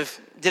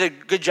Joseph did a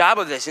good job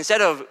of this.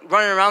 Instead of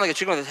running around like a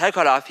chicken with his head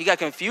cut off, he got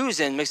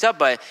confused and mixed up.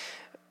 But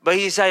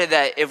he decided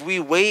that if we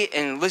wait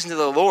and listen to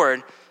the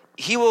Lord,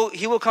 he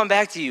will come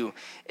back to you.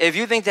 If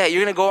you think that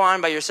you're going to go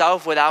on by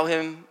yourself without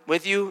him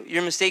with you,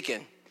 you're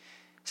mistaken.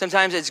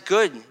 Sometimes it's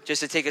good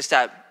just to take a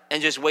step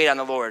and just wait on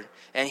the Lord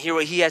and hear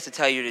what he has to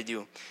tell you to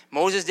do.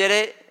 Moses did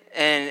it,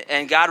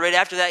 and God right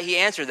after that, he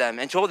answered them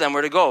and told them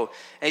where to go.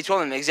 And he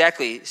told them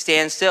exactly,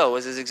 stand still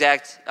was his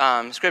exact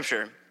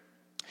scripture.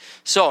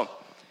 So,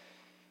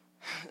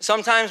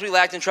 sometimes we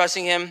lacked in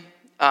trusting him.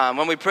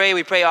 When we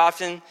pray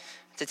often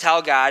to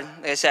tell God,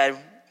 like I said,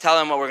 tell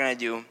him what we're going to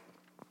do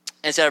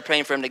instead of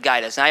praying for him to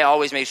guide us. And I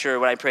always make sure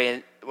when I pray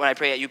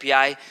at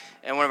UPI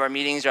in one of our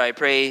meetings, or I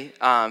pray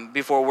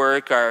before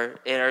work or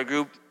in our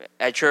group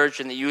at church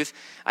and the youth,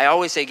 I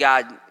always say,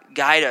 God,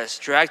 guide us,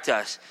 direct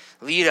us,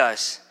 lead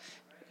us,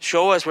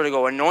 show us where to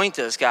go, anoint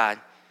us, God.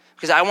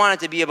 Because I want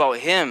it to be about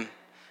him.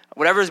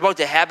 Whatever is about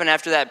to happen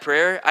after that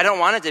prayer, I don't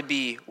want it to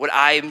be what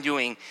I'm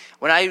doing.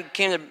 When I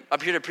came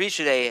up here to preach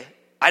today,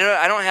 I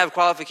don't have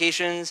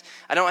qualifications.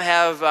 I don't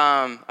have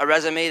a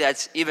resume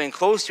that's even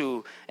close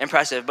to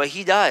impressive, but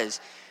he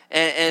does.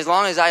 And as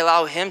long as I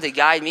allow him to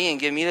guide me and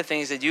give me the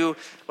things to do,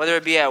 whether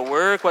it be at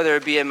work, whether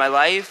it be in my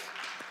life,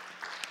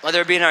 whether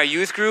it be in our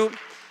youth group,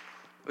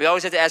 we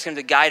always have to ask him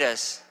to guide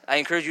us. I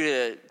encourage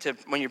you to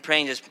when you're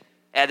praying, just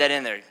add that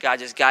in there. God,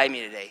 just guide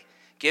me today.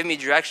 Give me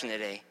direction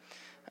today.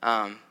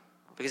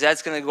 Because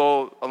that's going to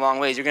go a long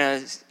ways. You're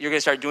going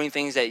to start doing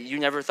things that you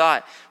never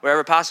thought were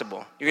ever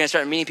possible. You're going to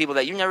start meeting people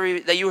that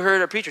you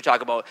heard a preacher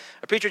talk about.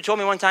 A preacher told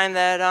me one time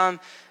that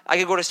I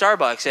could go to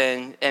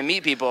Starbucks and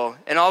meet people,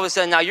 and all of a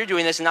sudden now you're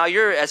doing this, and now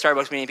you're at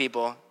Starbucks meeting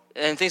people,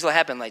 and things will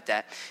happen like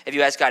that if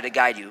you ask God to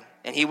guide you,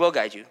 and he will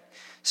guide you.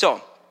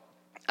 So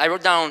I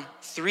wrote down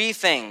three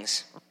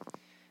keys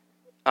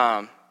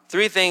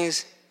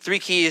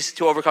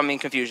to overcoming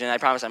confusion. I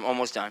promise I'm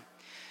almost done.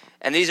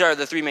 And these are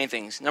the three main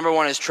things. Number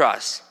one is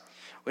trust.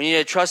 We need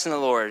to trust in the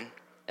Lord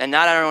and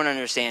not our own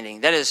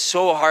understanding. That is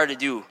so hard to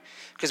do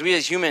because we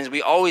as humans,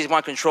 we always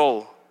want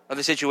control of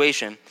the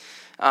situation.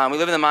 We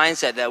live in the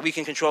mindset that we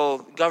can control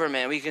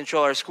government, we can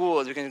control our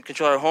schools, we can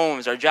control our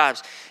homes, our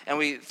jobs, and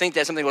we think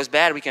that something goes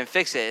bad, we can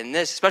fix it. And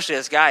this, especially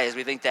as guys,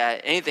 we think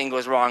that anything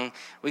goes wrong,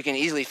 we can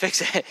easily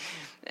fix it.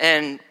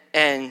 And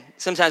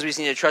sometimes we just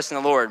need to trust in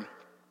the Lord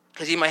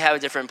because he might have a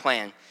different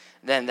plan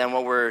than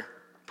what we're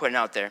putting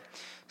out there.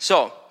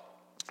 So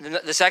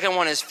the second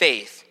one is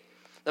faith.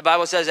 The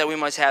Bible says that we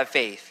must have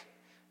faith,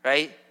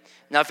 right?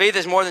 Now, faith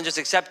is more than just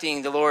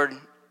accepting the Lord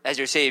as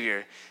your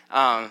Savior.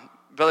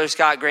 Brother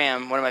Scott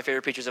Graham, one of my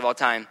favorite preachers of all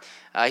time,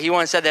 he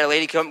once said that a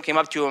lady came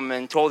up to him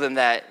and told him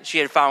that she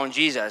had found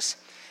Jesus.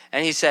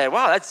 And he said,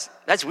 wow,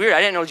 that's weird. I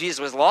didn't know Jesus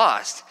was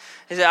lost.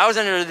 He said, I was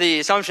under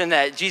the assumption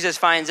that Jesus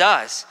finds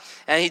us,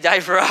 and he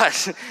died for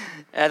us. And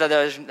I thought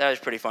that was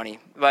pretty funny.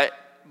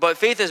 But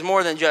faith is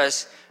more than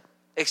just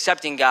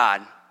accepting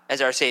God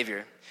as our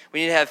Savior. We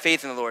need to have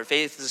faith in the Lord.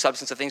 Faith is the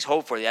substance of things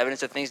hoped for, the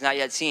evidence of things not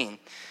yet seen.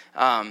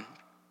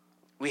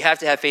 We have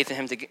to have faith in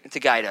him to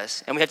guide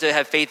us. And we have to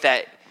have faith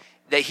that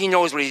he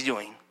knows what he's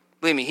doing.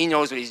 Believe me, he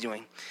knows what he's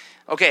doing.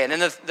 Okay, and then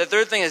the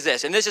third thing is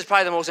this, and this is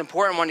probably the most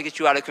important one to get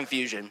you out of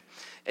confusion,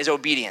 is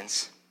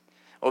obedience.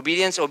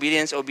 Obedience,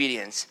 obedience,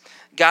 obedience.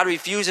 God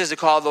refuses to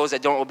call those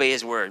that don't obey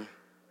his word.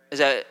 Is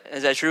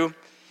that true?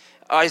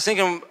 I was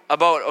thinking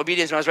about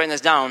obedience when I was writing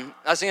this down.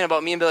 I was thinking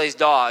about me and Billy's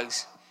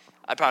dogs.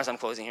 I promise I'm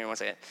closing here in 1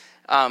 second.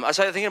 I was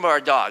thinking about our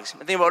dogs.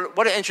 I'm thinking about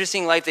what an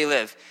interesting life they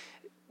live.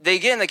 They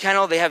get in the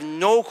kennel. They have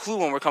no clue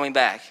when we're coming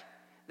back.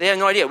 They have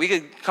no idea. We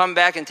could come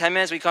back in 10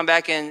 minutes. We come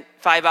back in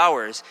 5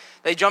 hours.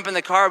 They jump in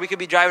the car. We could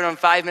be driving them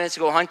 5 minutes to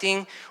go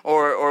hunting,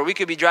 or we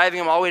could be driving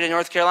them all the way to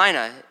North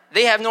Carolina.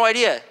 They have no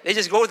idea. They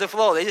just go with the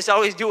flow. They just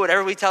always do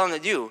whatever we tell them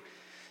to do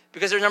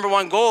because their number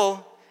one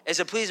goal is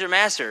to please their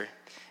master.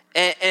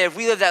 And if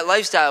we live that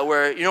lifestyle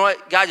where, you know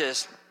what, God,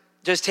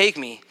 just take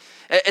me.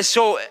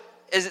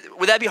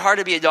 Would that be hard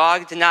to be a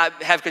dog, to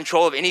not have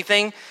control of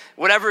anything?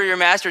 Whatever your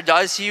master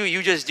does to you,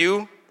 you just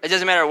do. It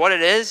doesn't matter what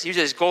it is. You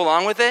just go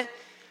along with it.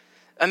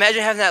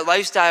 Imagine having that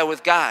lifestyle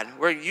with God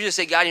where you just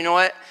say, God, you know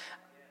what?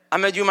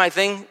 I'm going to do my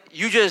thing.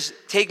 You just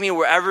take me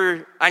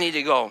wherever I need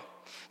to go.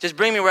 Just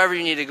bring me wherever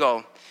you need to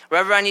go.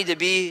 Wherever I need to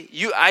be,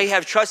 I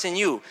have trust in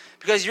you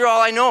because you're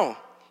all I know.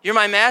 You're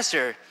my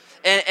master.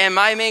 And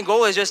my main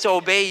goal is just to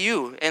obey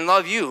you and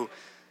love you.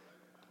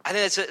 I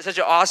think that's such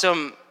an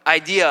awesome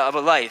idea of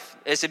a life,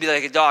 is to be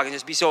like a dog and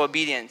just be so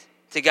obedient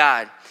to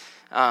God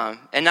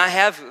and not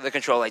have the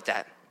control like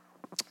that.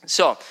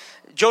 So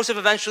Joseph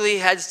eventually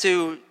heads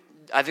to,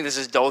 I think this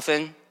is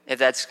Dothan. If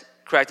that's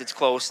correct, it's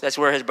close. That's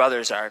where his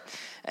brothers are.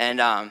 And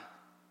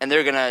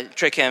they're going to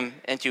trick him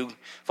into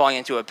falling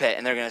into a pit,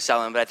 and they're going to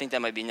sell him. But I think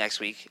that might be next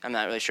week. I'm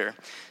not really sure.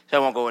 So I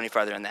won't go any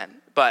farther on that.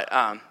 But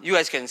you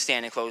guys can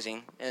stand in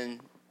closing, and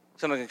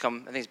someone can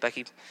come. I think it's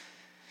Becky.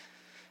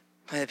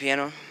 Play the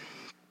piano.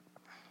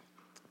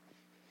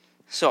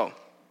 So,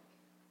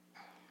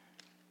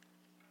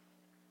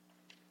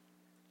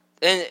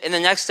 in the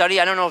next study,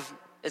 I don't know if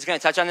it's going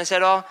to touch on this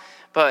at all,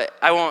 but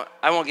I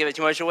won't give it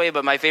too much away.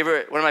 But one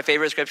of my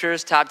favorite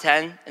scriptures, top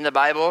 10 in the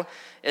Bible,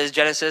 is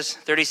Genesis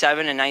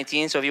 37 and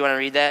 19. So if you want to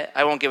read that,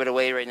 I won't give it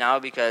away right now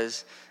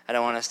because I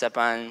don't want to step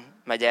on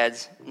my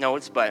dad's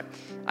notes. But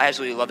I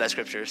absolutely love that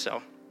scripture,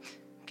 so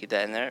keep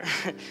that in there.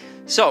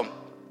 So,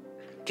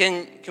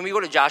 can we go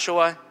to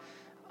Joshua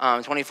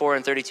 24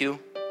 and 32?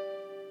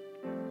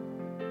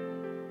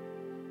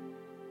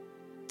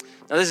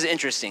 Now, this is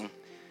interesting.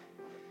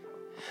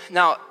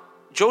 Now,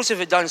 Joseph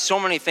had done so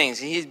many things.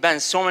 He'd been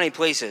so many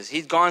places.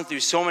 He'd gone through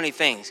so many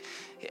things.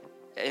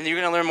 and you're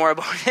going to learn more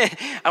about it.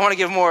 I want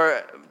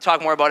to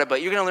talk more about it,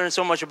 but you're going to learn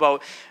so much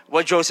about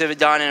what Joseph had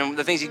done and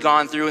the things he'd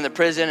gone through in the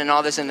prison and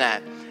all this and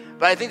that.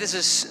 But I think this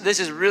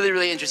is really,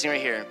 really interesting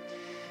right here.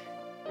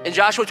 In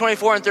Joshua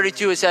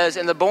 24:32, it says,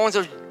 "And the bones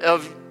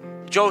of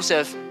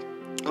Joseph,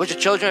 which the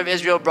children of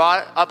Israel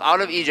brought up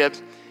out of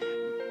Egypt,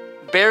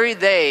 buried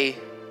they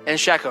in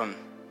Shechem."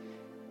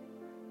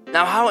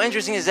 Now, how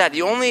interesting is that?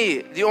 The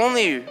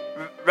only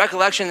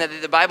recollection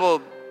that the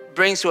Bible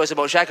brings to us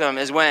about Shechem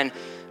is when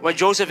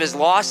Joseph is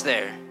lost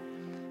there,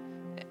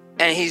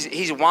 and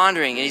he's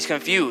wandering and he's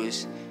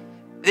confused.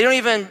 They don't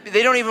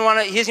even want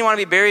to. He doesn't want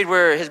to be buried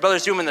where his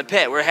brothers threw him in the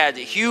pit, where it had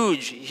a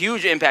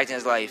huge impact in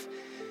his life.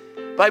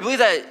 But I believe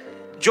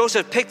that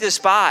Joseph picked this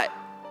spot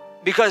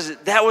because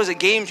that was a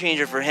game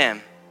changer for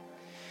him.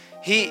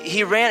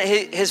 He ran.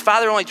 His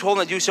father only told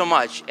him to do so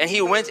much, and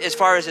he went as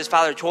far as his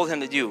father told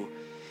him to do,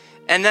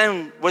 and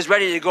then was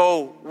ready to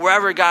go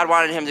wherever God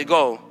wanted him to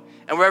go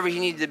and wherever he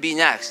needed to be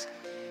next.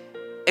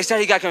 Instead,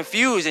 he got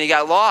confused and he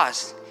got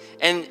lost.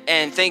 And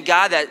thank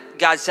God that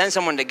God sent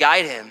someone to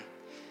guide him.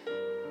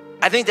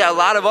 I think that a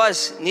lot of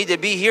us need to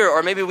be here,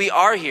 or maybe we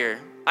are here.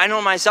 I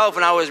know myself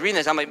when I was reading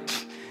this, I'm like,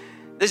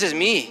 this is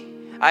me.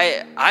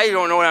 I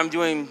don't know what I'm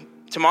doing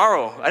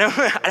tomorrow. I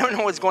don't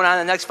know what's going on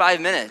in the next 5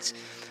 minutes.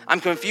 I'm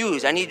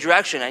confused. I need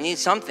direction. I need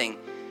something.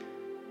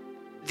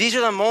 These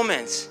are the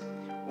moments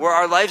where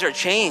our lives are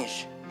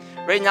changed.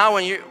 Right now,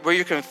 where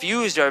you're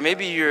confused, or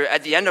maybe you're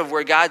at the end of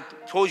where God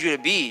told you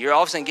to be, you're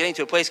all of a sudden getting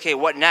to a place, okay,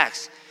 what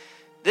next?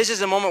 This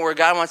is a moment where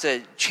God wants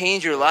to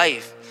change your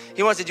life.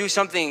 He wants to do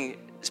something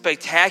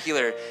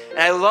spectacular. And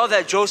I love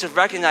that Joseph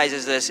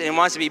recognizes this and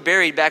wants to be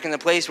buried back in the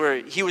place where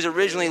he was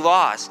originally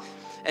lost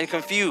and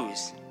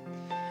confused.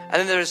 I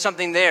think there's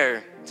something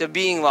there to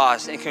being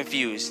lost and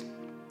confused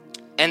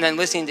and then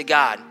listening to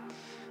God.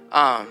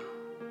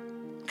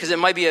 Because it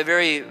might be a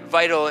very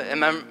vital and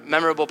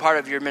memorable part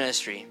of your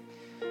ministry.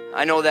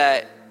 I know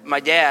that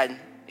my dad,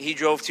 he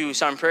drove to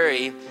Sun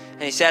Prairie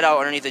and he sat out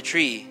underneath a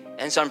tree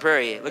in Sun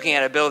Prairie looking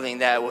at a building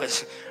that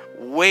was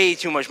way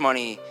too much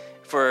money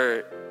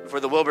for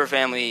the Wilber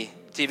family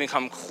to even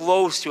come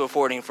close to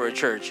affording for a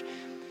church.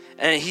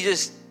 And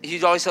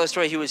he'd always tell a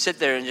story. He would sit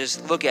there and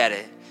just look at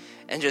it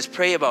and just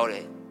pray about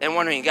it and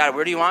wondering, God,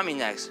 where do you want me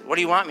next? What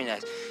do you want me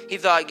next? He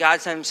thought God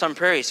sent him Sun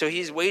Prairie, so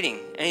he's waiting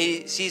and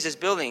he sees this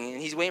building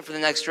and he's waiting for the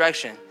next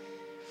direction.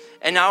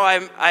 And now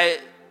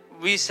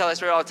we tell that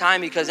story all the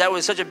time because that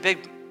was such a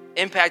big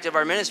impact of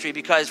our ministry,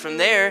 because from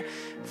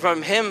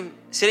him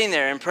sitting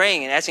there and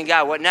praying and asking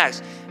God, what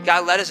next?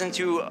 God led us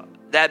into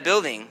that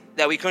building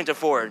that we couldn't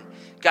afford.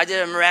 God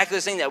did a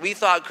miraculous thing that we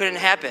thought couldn't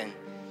happen.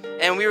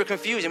 And we were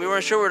confused and we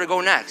weren't sure where to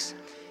go next.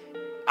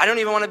 I don't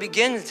even want to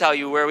begin to tell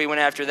you where we went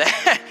after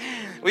that.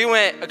 We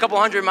went a couple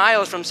 100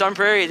 miles from Sun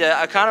Prairie to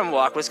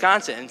Oconomowoc,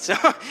 Wisconsin.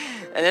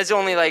 And it's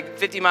only like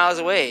 50 miles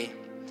away.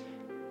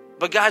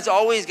 But God's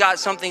always got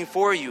something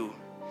for you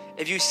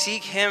if you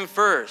seek him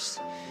first.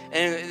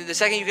 And the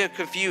second you get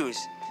confused,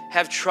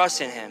 have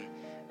trust in him,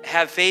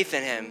 have faith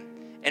in him,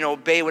 and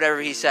obey whatever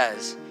he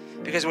says.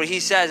 Because what he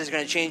says is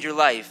going to change your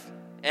life,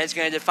 and it's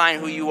going to define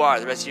who you are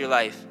the rest of your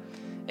life.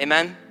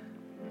 Amen?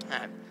 All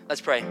right,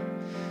 let's pray.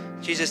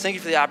 Jesus, thank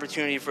you for the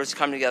opportunity for us to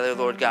come together,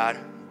 Lord God.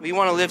 We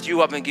want to lift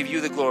you up and give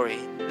you the glory.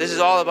 This is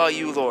all about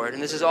you, Lord,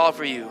 and this is all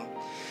for you.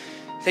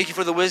 Thank you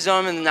for the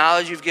wisdom and the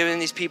knowledge you've given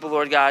these people,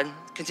 Lord God.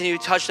 Continue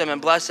to touch them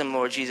and bless them,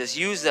 Lord Jesus.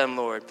 Use them,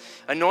 Lord.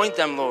 Anoint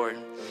them, Lord.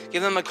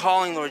 Give them a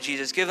calling, Lord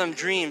Jesus. Give them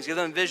dreams. Give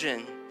them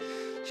vision.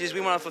 Jesus,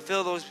 we want to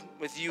fulfill those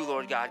with you,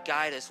 Lord God.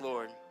 Guide us,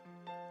 Lord.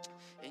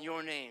 In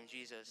your name,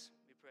 Jesus,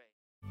 we pray.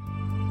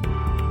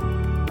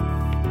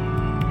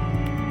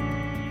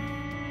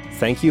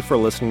 Thank you for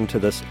listening to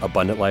this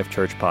Abundant Life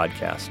Church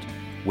podcast.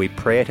 We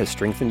pray it has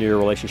strengthened your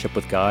relationship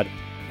with God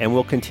and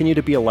will continue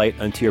to be a light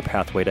unto your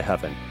pathway to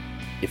heaven.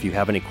 If you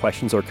have any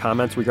questions or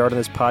comments regarding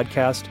this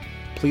podcast,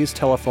 please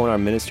telephone our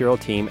ministerial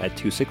team at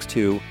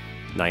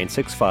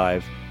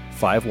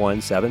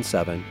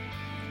 262-965-5177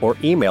 or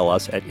email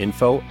us at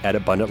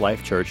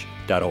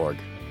info@abundantlifechurch.org.